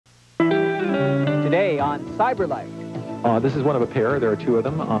Today on Cyberlife. This is one of a pair. There are two of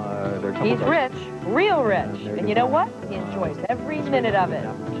them. He's rich, real rich. And you know what? He enjoys every minute of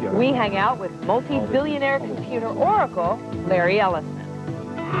it. We hang out with multi-billionaire computer oracle, Larry Ellison.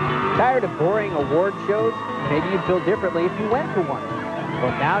 Tired of boring award shows? Maybe you'd feel differently if you went to one.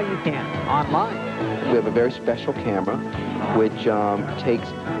 Well, now you can, online. We have a very special camera which takes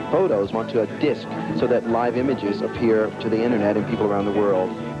photos onto a disc so that live images appear to the internet and people around the world.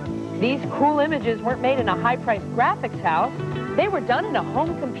 These cool images weren't made in a high-priced graphics house. They were done in a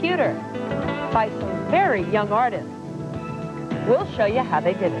home computer by some very young artists. We'll show you how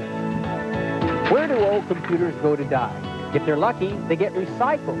they did it. Where do old computers go to die? If they're lucky, they get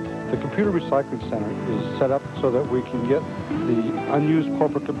recycled. The Computer Recycling Center is set up so that we can get the unused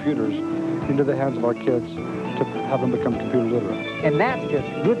corporate computers into the hands of our kids to have them become computer literate. And that's just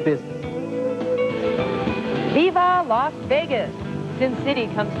good business. Viva Las Vegas! Sin City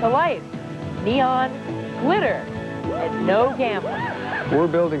comes to life. Neon, glitter, and no gambling. We're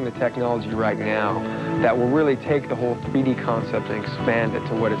building the technology right now that will really take the whole 3D concept and expand it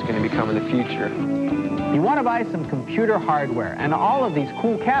to what it's going to become in the future. You want to buy some computer hardware, and all of these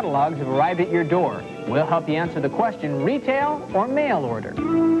cool catalogs have arrived at your door. We'll help you answer the question, retail or mail order.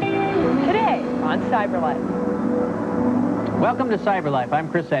 Today on Cyberlife. Welcome to Cyberlife. I'm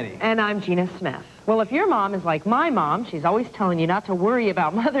Chris Eddy. And I'm Gina Smith. Well, if your mom is like my mom, she's always telling you not to worry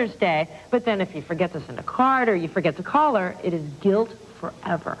about Mother's Day, but then if you forget to send a card or you forget to call her, it is guilt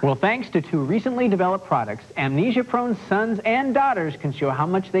forever. Well, thanks to two recently developed products, amnesia-prone sons and daughters can show how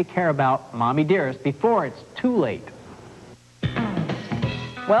much they care about Mommy Dearest before it's too late.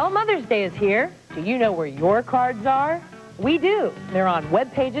 Well, Mother's Day is here. Do you know where your cards are? We do. They're on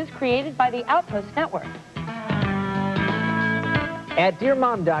web pages created by the Outpost Network. At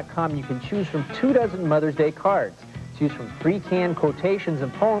DearMom.com, you can choose from 24 Mother's Day cards. Choose from free canned quotations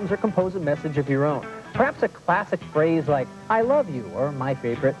and poems or compose a message of your own. Perhaps a classic phrase like, I love you, or my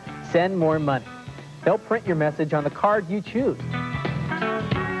favorite, send more money. They'll print your message on the card you choose.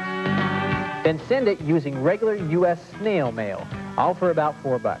 Then send it using regular U.S. snail mail, all for about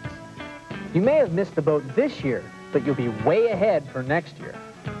 $4. You may have missed the boat this year, but you'll be way ahead for next year.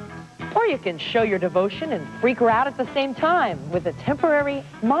 Or you can show your devotion and freak her out at the same time with a temporary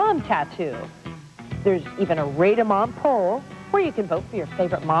mom tattoo. There's even a Rate a Mom poll where you can vote for your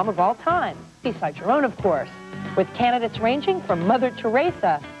favorite mom of all time, besides your own, of course, with candidates ranging from Mother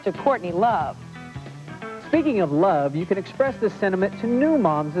Teresa to Courtney Love. Speaking of love, you can express this sentiment to new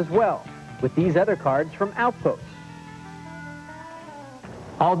moms as well, with these other cards from Outpost.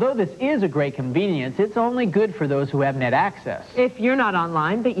 Although this is a great convenience, it's only good for those who have net access. If you're not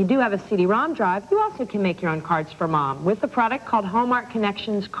online, but you do have a CD-ROM drive, you also can make your own cards for Mom with a product called Hallmark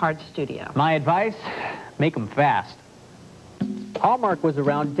Connections Card Studio. My advice, make them fast. Hallmark was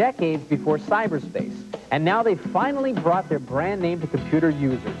around decades before cyberspace, and now they've finally brought their brand name to computer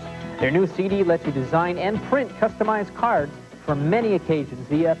users. Their new CD lets you design and print customized cards for many occasions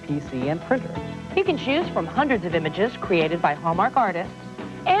via PC and printer. You can choose from hundreds of images created by Hallmark artists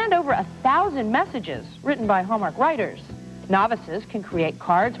and over 1,000 messages written by Hallmark writers. Novices can create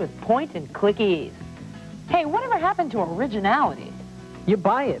cards with point-and-click ease. Hey, whatever happened to originality? You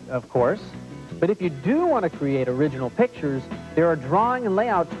buy it, of course. But if you do want to create original pictures, there are drawing and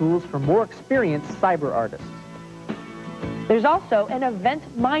layout tools for more experienced cyber artists. There's also an event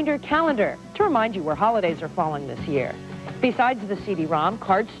minder calendar to remind you where holidays are falling this year. Besides the CD-ROM,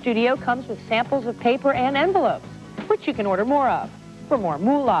 Card Studio comes with samples of paper and envelopes, which you can order more of. For more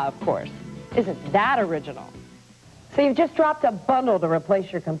moolah, of course. Isn't that original? So you've just dropped a bundle to replace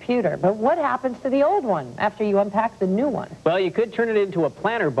your computer, but what happens to the old one after you unpack the new one? Well, you could turn it into a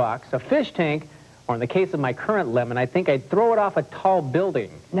planter box, a fish tank, or in the case of my current Lemon, I think I'd throw it off a tall building.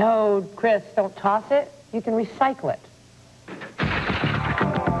 No, Chris, don't toss it. You can recycle it.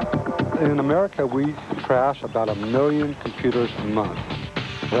 In America, we trash about 1 million computers a month.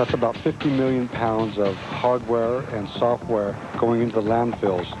 That's about 50 million pounds of hardware and software going into the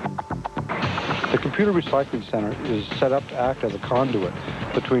landfills. The Computer Recycling Center is set up to act as a conduit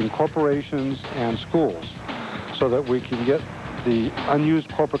between corporations and schools so that we can get the unused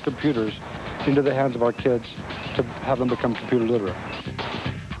corporate computers into the hands of our kids to have them become computer literate.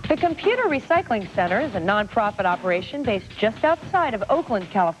 The Computer Recycling Center is a nonprofit operation based just outside of Oakland,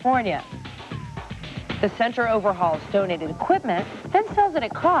 California. The center overhauls donated equipment, then sells it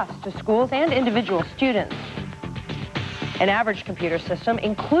at cost to schools and individual students. An average computer system,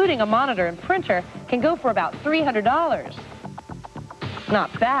 including a monitor and printer, can go for about $300.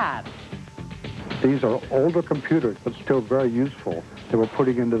 Not bad. These are older computers, but still very useful, that we're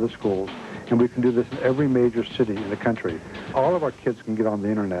putting into the schools. And we can do this in every major city in the country. All of our kids can get on the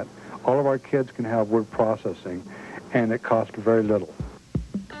internet. All of our kids can have word processing, and it costs very little.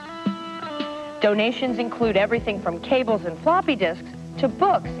 Donations include everything from cables and floppy disks to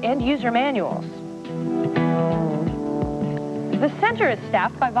books and user manuals. The center is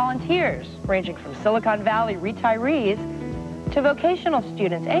staffed by volunteers, ranging from Silicon Valley retirees to vocational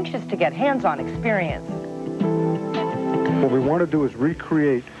students anxious to get hands-on experience. What we want to do is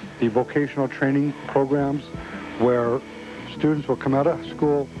recreate the vocational training programs where students will come out of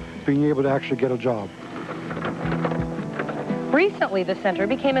school being able to actually get a job. Recently, the center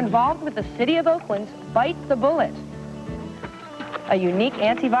became involved with the City of Oakland's Bite the Bullet, a unique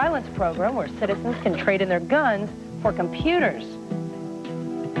anti-violence program where citizens can trade in their guns for computers.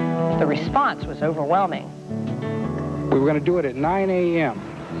 The response was overwhelming. We were going to do it at 9 a.m.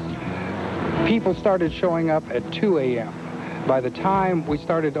 People started showing up at 2 a.m. By the time we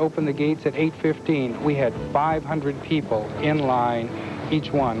started to open the gates at 8:15, we had 500 people in line,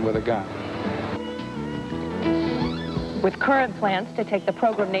 each one with a gun. With current plans to take the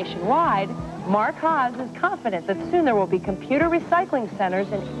program nationwide, Mark Haas is confident that soon there will be computer recycling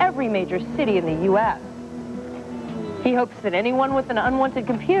centers in every major city in the U.S. He hopes that anyone with an unwanted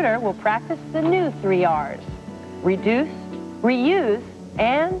computer will practice the new 3 R's: reduce, reuse,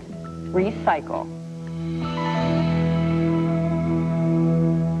 and recycle.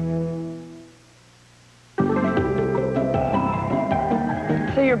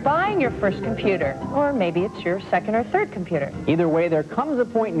 So you're buying your first computer, or maybe it's your second or third computer. Either way, there comes a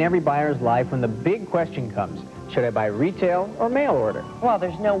point in every buyer's life when the big question comes: should I buy retail or mail order? Well,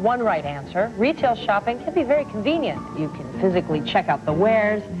 there's no one right answer. Retail shopping can be very convenient. You can physically check out the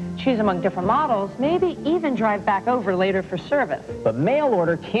wares, choose among different models, maybe even drive back over later for service. But mail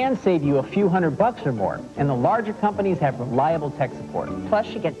order can save you a few $100 or more, and the larger companies have reliable tech support. Plus,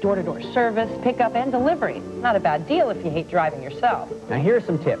 you get door-to-door service, pickup, and delivery. Not a bad deal if you hate driving yourself. Now here's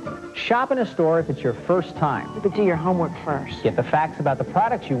some tips. Shop in a store if it's your first time. But do your homework first. Get the facts about the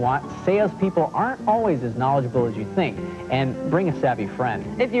products you want. Salespeople aren't always as knowledgeable as you think. And bring a savvy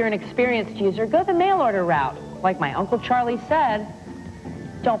friend. If you're an experienced user, go the mail order route. Like my Uncle Charlie said,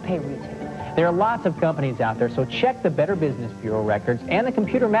 don't pay retail. There are lots of companies out there, so check the Better Business Bureau records and the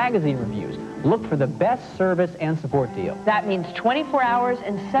Computer Magazine reviews. Look for the best service and support deal. That means 24 hours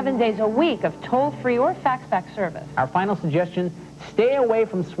and 7 days a week of toll-free or fax-back service. Our final suggestion: stay away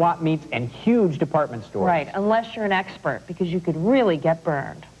from swap meets and huge department stores. Right, unless you're an expert, because you could really get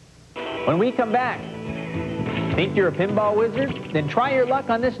burned. When we come back, think you're a pinball wizard? Then try your luck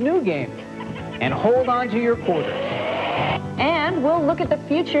on this new game and hold on to your quarters. And we'll look at the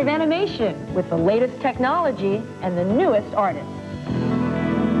future of animation with the latest technology and the newest artists.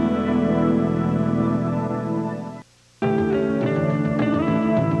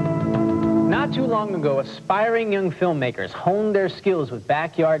 Not too long ago, aspiring young filmmakers honed their skills with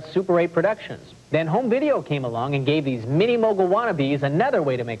backyard Super 8 productions. Then home video came along and gave these mini-mogul wannabes another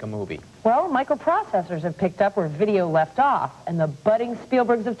way to make a movie. Well, microprocessors have picked up where video left off, and the budding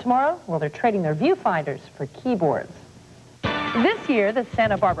Spielbergs of tomorrow, well, they're trading their viewfinders for keyboards. This year, the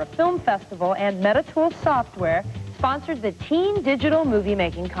Santa Barbara Film Festival and Metatools Software sponsored the Teen Digital Movie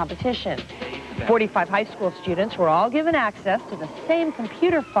Making Competition. 45 high school students were all given access to the same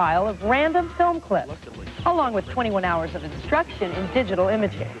computer file of random film clips, along with 21 hours of instruction in digital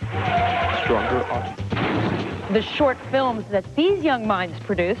imaging. The short films that these young minds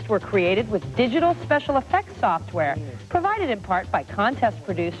produced were created with digital special effects software, provided in part by contest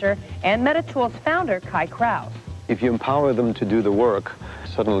producer and Metatools founder Kai Krause. If you empower them to do the work,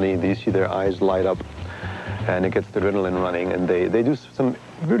 suddenly you see their eyes light up and it gets the adrenaline running, and they do some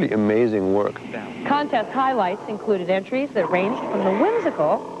really amazing work. Contest highlights included entries that ranged from the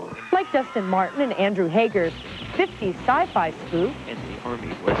whimsical, like Dustin Martin and Andrew Hager's 50s sci-fi spoof, and the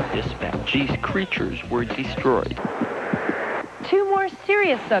army was dispatched. These creatures were destroyed. to more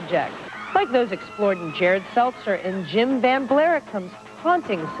serious subjects, like those explored in Jared Seltzer and Jim Van Blaricum's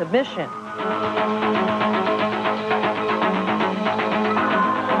haunting Submission.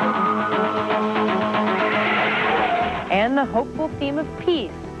 And the hopeful theme of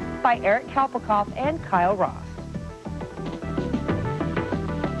peace by Eric Kalpakoff and Kyle Ross.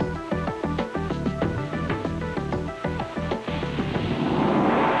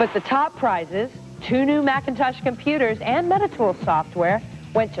 But the top prizes, 2 new Macintosh computers and Metatools software,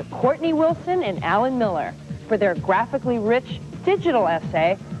 went to Courtney Wilson and Alan Miller for their graphically rich digital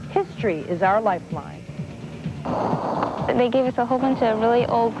essay, History is Our Lifeline. They gave us a whole bunch of really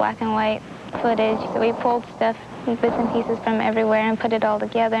old black and white footage, so we pulled stuff, bits and pieces from everywhere and put it all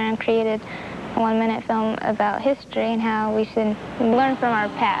together and created a 1-minute film about history and how we should learn from our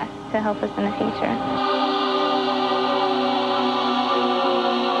past. to help us in the future.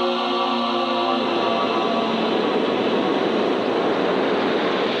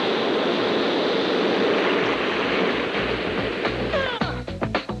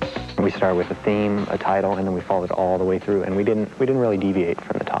 started with a theme, a title, and then we followed it all the way through, and we didn't really deviate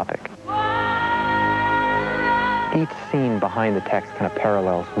from the topic. Each scene behind the text kind of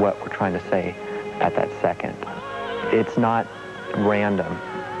parallels what we're trying to say at that second. It's not random,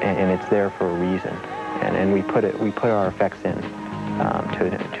 and it's there for a reason, and we put our effects in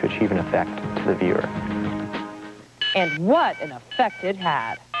to achieve an effect to the viewer. And what an effect it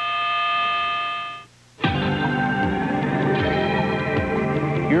had.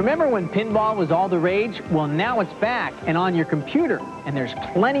 You remember when pinball was all the rage? Well, now it's back and on your computer, and there's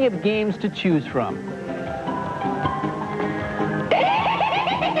plenty of games to choose from.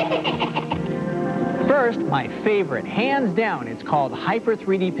 First, my favorite, hands down, it's called Hyper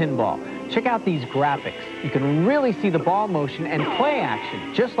 3D Pinball. Check out these graphics. You can really see the ball motion and play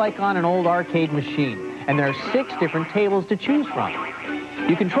action, just like on an old arcade machine. And there are 6 different tables to choose from.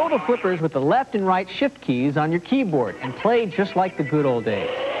 You control the flippers with the left and right shift keys on your keyboard and play just like the good old days.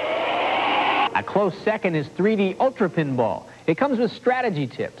 A close second is 3D Ultra Pinball. It comes with strategy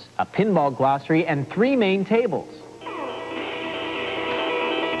tips, a pinball glossary, and 3 main tables.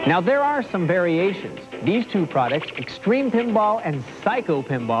 Now, there are some variations. These 2 products, Extreme Pinball and Psycho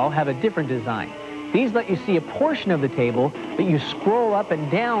Pinball, have a different design. These let you see a portion of the table, but you scroll up and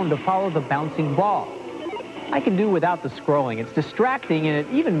down to follow the bouncing ball. I can do without the scrolling. It's distracting, and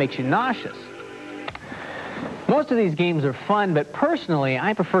it even makes you nauseous. Most of these games are fun, but personally,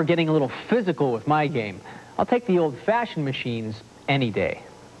 I prefer getting a little physical with my game. I'll take the old-fashioned machines any day.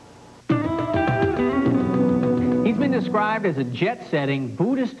 He's been described as a jet-setting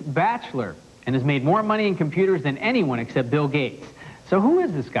Buddhist bachelor and has made more money in computers than anyone except Bill Gates. So who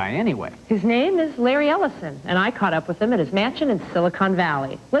is this guy anyway? His name is Larry Ellison, and I caught up with him at his mansion in Silicon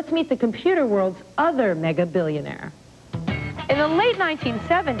Valley. Let's meet the computer world's other mega-billionaire. In the late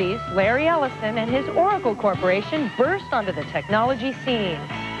 1970s, Larry Ellison and his Oracle Corporation burst onto the technology scene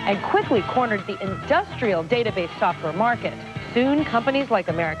and quickly cornered the industrial database software market. Soon, companies like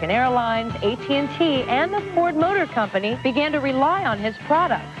American Airlines, AT&T, and the Ford Motor Company began to rely on his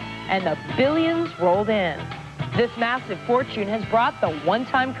products, and the billions rolled in. This massive fortune has brought the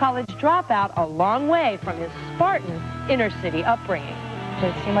one-time college dropout a long way from his Spartan inner-city upbringing.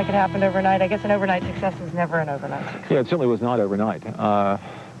 Did it seem like it happened overnight? I guess an overnight success is never an overnight success. Yeah, it certainly was not overnight.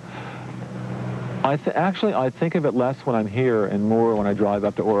 Actually, I think of it less when I'm here and more when I drive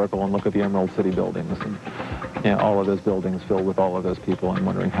up to Oracle and look at the Emerald City buildings and all of those buildings filled with all of those people and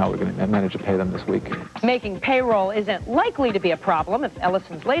wondering how we're going to manage to pay them this week. Making payroll isn't likely to be a problem if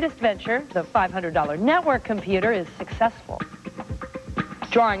Ellison's latest venture, the $500 network computer, is successful.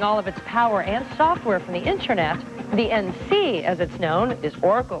 Drawing all of its power and software from the internet, the NC, as it's known, is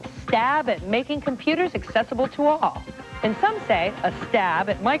Oracle's stab at making computers accessible to all. And some say a stab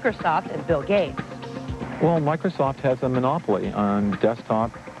at Microsoft and Bill Gates. Well, Microsoft has a monopoly on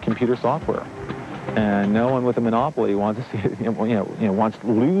desktop computer software. And no one with a monopoly wants to see it, wants to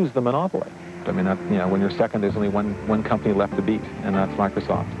lose the monopoly. I mean, when you're second, there's only one company left to beat, and that's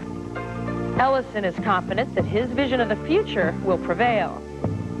Microsoft. Ellison is confident that his vision of the future will prevail.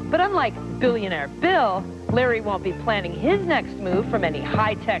 But unlike billionaire Bill, Larry won't be planning his next move from any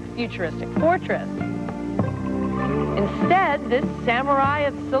high-tech futuristic fortress. Instead, this samurai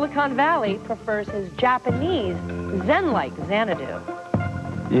of Silicon Valley prefers his Japanese, Zen-like Xanadu.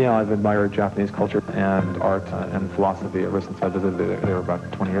 Yeah, I've admired Japanese culture and art and philosophy ever since I visited there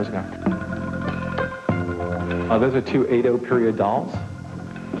about 20 years ago. Those are 2 Edo period dolls.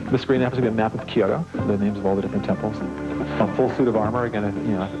 The screen happens to be a map of Kyoto, the names of all the different temples. A full suit of armor, again,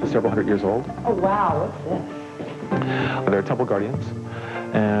 several hundred years old. Oh, wow, what's this? They're temple guardians,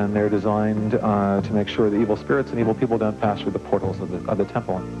 and they're designed to make sure the evil spirits and evil people don't pass through the portals of the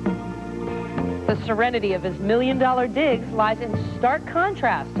temple. The serenity of his million-dollar digs lies in stark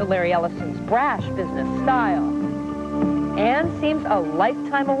contrast to Larry Ellison's brash business style, and seems a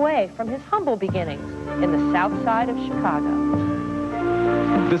lifetime away from his humble beginnings in the south side of Chicago.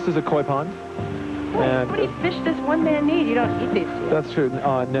 This is a koi pond. What do you fish does one man need? You don't eat these, do you? That's true.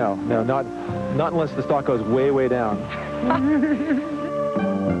 No, not unless the stock goes way, way down.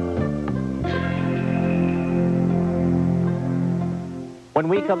 When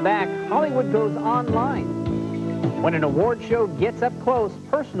we come back, Hollywood goes online. When an award show gets up close,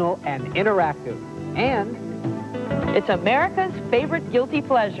 personal, and interactive. And it's America's favorite guilty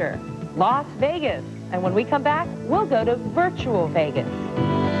pleasure, Las Vegas. And when we come back, we'll go to virtual Vegas.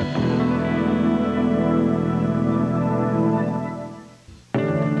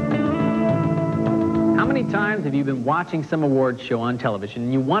 How many times have you been watching some award show on television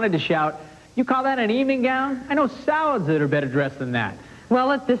and you wanted to shout, "You call that an evening gown? I know salads that are better dressed than that."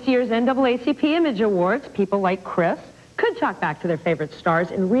 Well, at this year's NAACP Image Awards, people like Chris could talk back to their favorite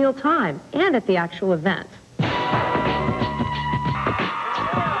stars in real time and at the actual event.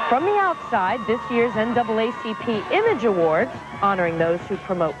 From the outside, this year's NAACP Image Awards, honoring those who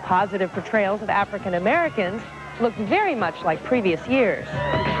promote positive portrayals of African Americans, looked very much like previous years.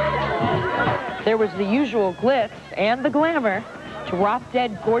 There was the usual glitz and the glamour,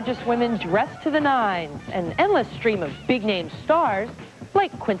 drop-dead gorgeous women dressed to the nines, an endless stream of big-name stars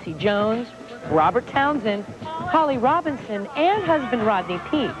like Quincy Jones, Robert Townsend, Holly Robinson, and husband Rodney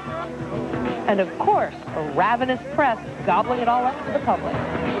Peete. And of course, a ravenous press gobbling it all up to the public.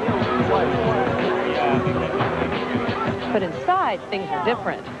 But inside, things are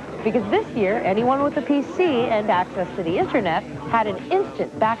different. Because this year, anyone with a PC and access to the internet had an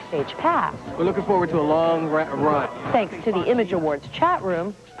instant backstage pass. We're looking forward to a long run. Thanks to the Image Awards chat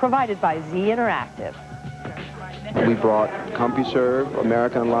room provided by Z Interactive. We brought CompuServe,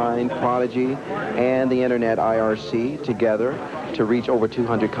 America Online, Prodigy, and the Internet IRC together to reach over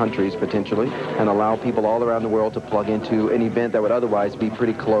 200 countries, potentially, and allow people all around the world to plug into an event that would otherwise be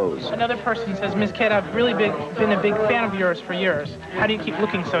pretty closed. Another person says, Ms. Kidd, I've really been a big fan of yours for years. How do you keep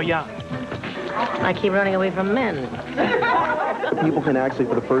looking so young? I keep running away from men. People can actually,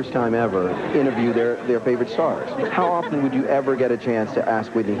 for the first time ever, interview their favorite stars. How often would you ever get a chance to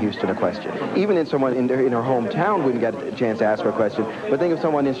ask Whitney Houston a question? Even in someone in her hometown wouldn't get a chance to ask her a question. But think of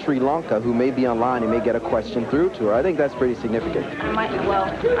someone in Sri Lanka who may be online and may get a question through to her. I think that's pretty significant. Well,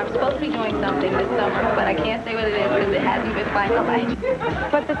 I'm supposed to be doing something this summer, but I can't say what it is because it hasn't been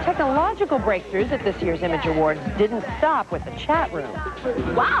finalized. But the technological breakthroughs at this year's Image Awards didn't stop with the chat room.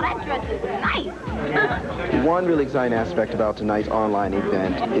 Wow, that dress is nice. One really exciting aspect about tonight's online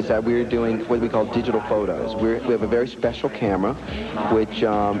event is that we're doing what we call digital photos. We have a very special camera which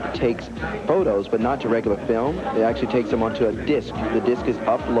takes photos, but not to regular film. It actually takes them onto a disc. The disc is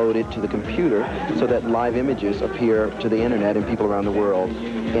uploaded to the computer so that live images appear to the internet and people around the world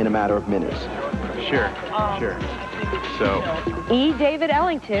in a matter of minutes. Sure. So, E. David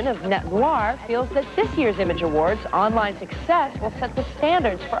Ellington of Net Noir feels that this year's Image Awards' online success will set the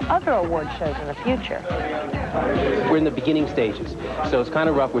standards for other award shows in the future. We're in the beginning stages, so it's kind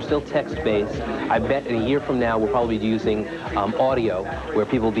of rough. We're still text-based. I bet in a year from now we'll probably be using audio, where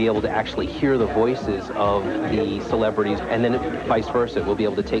people will be able to actually hear the voices of the celebrities, and then vice versa. We'll be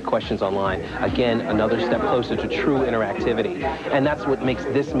able to take questions online. Again, another step closer to true interactivity. And that's what makes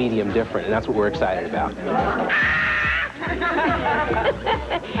this medium different, and that's what we're excited about.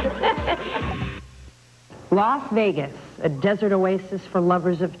 Las Vegas, a desert oasis for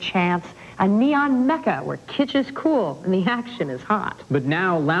lovers of chance, a neon mecca where kitsch is cool and the action is hot. But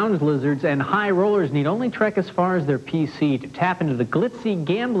now lounge lizards and high rollers need only trek as far as their PC to tap into the glitzy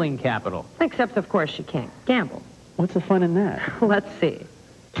gambling capital. Except, of course, you can't gamble. What's the fun in that? Let's see.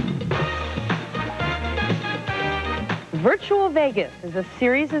 Virtual Vegas is a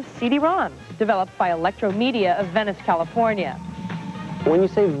series of CD-ROMs developed by Electromedia of Venice, California. When you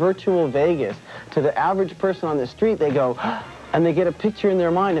say Virtual Vegas, to the average person on the street, they go, and they get a picture in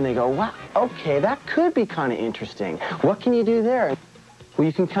their mind, and they go, wow, okay, that could be kind of interesting. What can you do there? Well,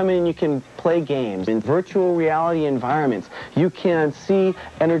 you can come in and you can play games. In virtual reality environments, you can see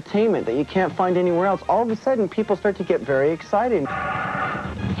entertainment that you can't find anywhere else. All of a sudden, people start to get very excited.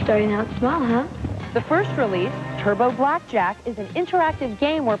 Starting out small, huh? The first release, Turbo Blackjack, is an interactive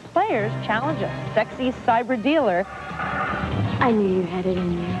game where players challenge a sexy cyber dealer. I knew you had it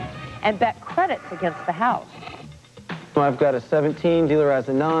in you. And bet credits against the house. I've got a 17, dealer has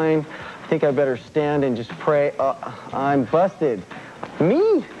a 9. I think I better stand and just pray. I'm busted.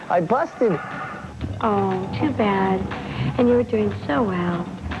 Me? I busted. Oh, too bad. And you were doing so well.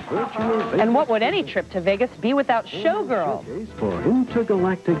 And what would any trip to Vegas be without Showgirl? For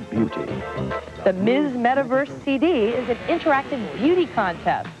intergalactic beauty. The Ms. Metaverse CD is an interactive beauty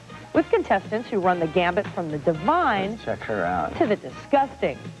contest with contestants who run the gambit from the divine Check her out. to the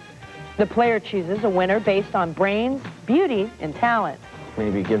disgusting. The player chooses a winner based on brains, beauty, and talent.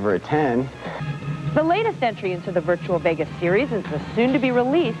 Maybe give her a 10. The latest entry into the Virtual Vegas series is the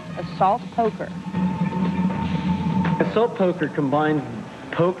soon-to-be-released Assault Poker. Assault Poker combines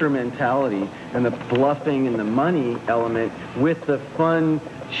poker mentality and the bluffing and the money element with the fun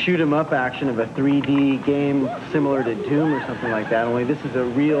shoot-'em-up action of a 3D game similar to Doom or something like that, only this is a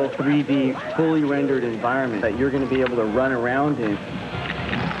real 3D, fully rendered environment that you're going to be able to run around in.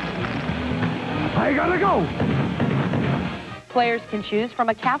 I gotta go! Players can choose from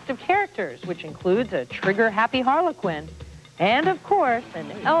a cast of characters, which includes a trigger-happy Harlequin and, of course, an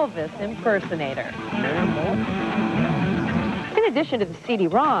Elvis impersonator. In addition to the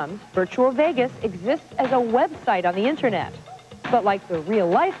CD-ROMs, Virtual Vegas exists as a website on the internet. But like the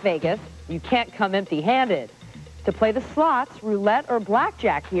real-life Vegas, you can't come empty-handed. To play the slots, roulette, or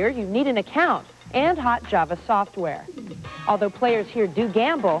blackjack here, you need an account and hot Java software. Although players here do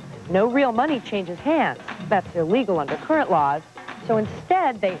gamble, no real money changes hands. That's illegal under current laws. So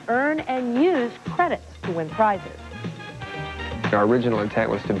instead, they earn and use credits to win prizes. Our original intent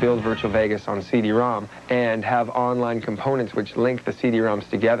was to build Virtual Vegas on CD-ROM and have online components which link the CD-ROMs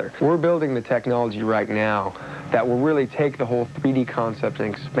together. We're building the technology right now that will really take the whole 3D concept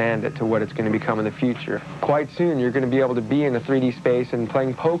and expand it to what it's going to become in the future. Quite soon, you're going to be able to be in a 3D space and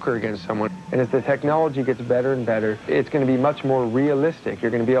playing poker against someone. And as the technology gets better and better, it's going to be much more realistic.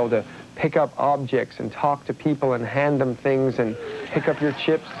 You're going to be able to pick up objects and talk to people and hand them things and pick up your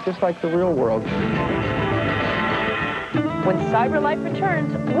chips, just like the real world. When Cyberlife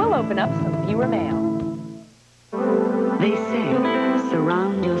returns, we'll open up some viewer mail. They say,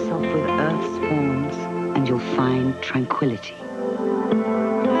 surround yourself with Earth's forms and you'll find tranquility.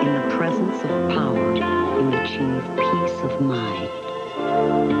 In the presence of power, you'll achieve peace of mind.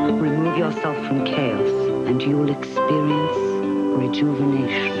 Remove yourself from chaos and you'll experience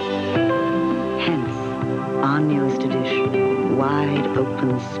rejuvenation. Hence, our newest edition, Wide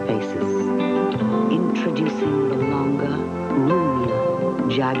Open Spaces. Introducing the longer, roomier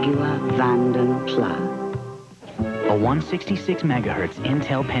Jaguar Vanden Pla. A 166 megahertz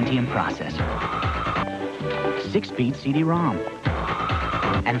Intel Pentium processor, 6-speed CD-ROM,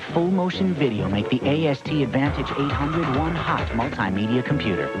 and full motion video make the AST Advantage 800 one hot multimedia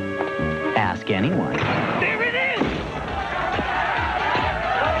computer. Ask anyone. There it is!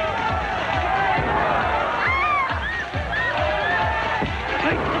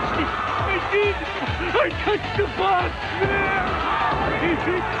 I touched it! I did! I touched the box!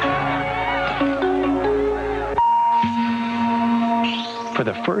 For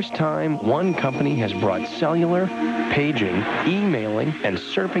the first time, one company has brought cellular, paging, emailing, and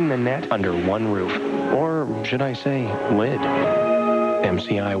surfing the net under one roof. Or should I say, lid.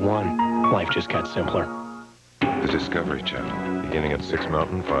 MCI One. Life just got simpler. The Discovery Channel, beginning at 6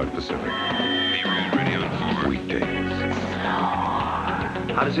 Mountain, 5 Pacific. B-roll ready on 4. Weekdays.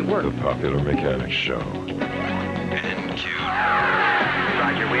 How does it work? The Popular Mechanics Show. And cue.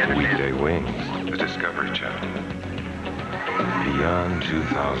 Roger, we understand. Weekday Wings, the Discovery Channel. Beyond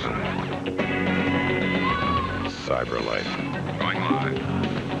 2000. Cyberlife. Going live.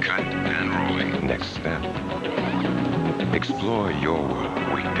 Cut and rolling. Next step. Explore your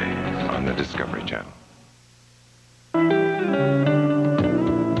world weekdays on the Discovery Channel.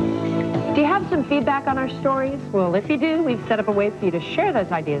 Do you have some feedback on our stories? Well, if you do, we've set up a way for you to share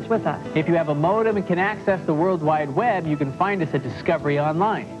those ideas with us. If you have a modem and can access the World Wide Web, you can find us at Discovery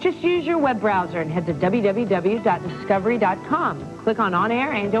Online. Just use your web browser and head to www.discovery.com. Click on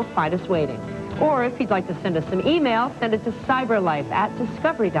Air and you'll find us waiting. Or if you'd like to send us some email, send it to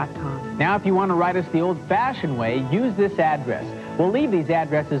cyberlife@discovery.com. Now, if you want to write us the old-fashioned way, use this address. We'll leave these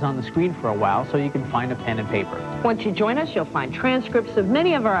addresses on the screen for a while so you can find a pen and paper. Once you join us, you'll find transcripts of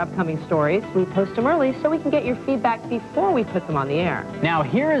many of our upcoming stories. We post them early so we can get your feedback before we put them on the air. Now,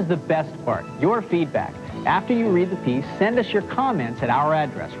 here is the best part, your feedback. After you read the piece, send us your comments at our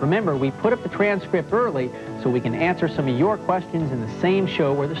address. Remember, we put up the transcript early so we can answer some of your questions in the same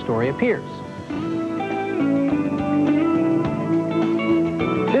show where the story appears.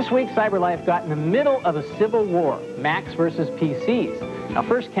 This week, Cyberlife got in the middle of a civil war, Macs versus PCs. Now,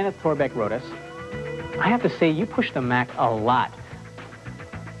 first, Kenneth Torbeck wrote us, I have to say, you push the Mac a lot.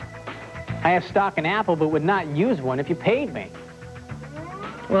 I have stock in Apple, but would not use one if you paid me.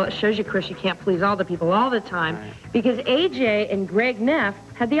 Well, it shows you, Chris, you can't please all the people all the time, because AJ and Greg Neff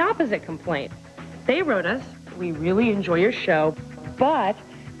had the opposite complaint. They wrote us, we really enjoy your show, but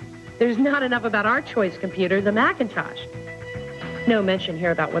there's not enough about our choice computer, the Macintosh. No mention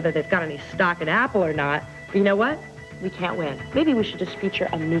here about whether they've got any stock in Apple or not. But you know what? We can't win. Maybe we should just feature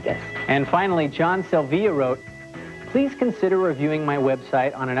Amigas. And finally, John Selvia wrote, please consider reviewing my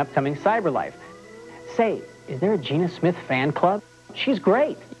website on an upcoming Cyberlife. Say, is there a Gina Smith fan club? She's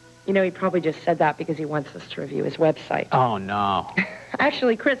great. You know, he probably just said that because he wants us to review his website. Oh, no.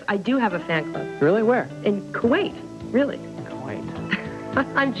 Actually, Chris, I do have a fan club. Really? Where? In Kuwait. Really. Kuwait.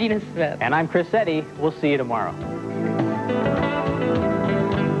 I'm Gina Smith. And I'm Chris Eddy. We'll see you tomorrow.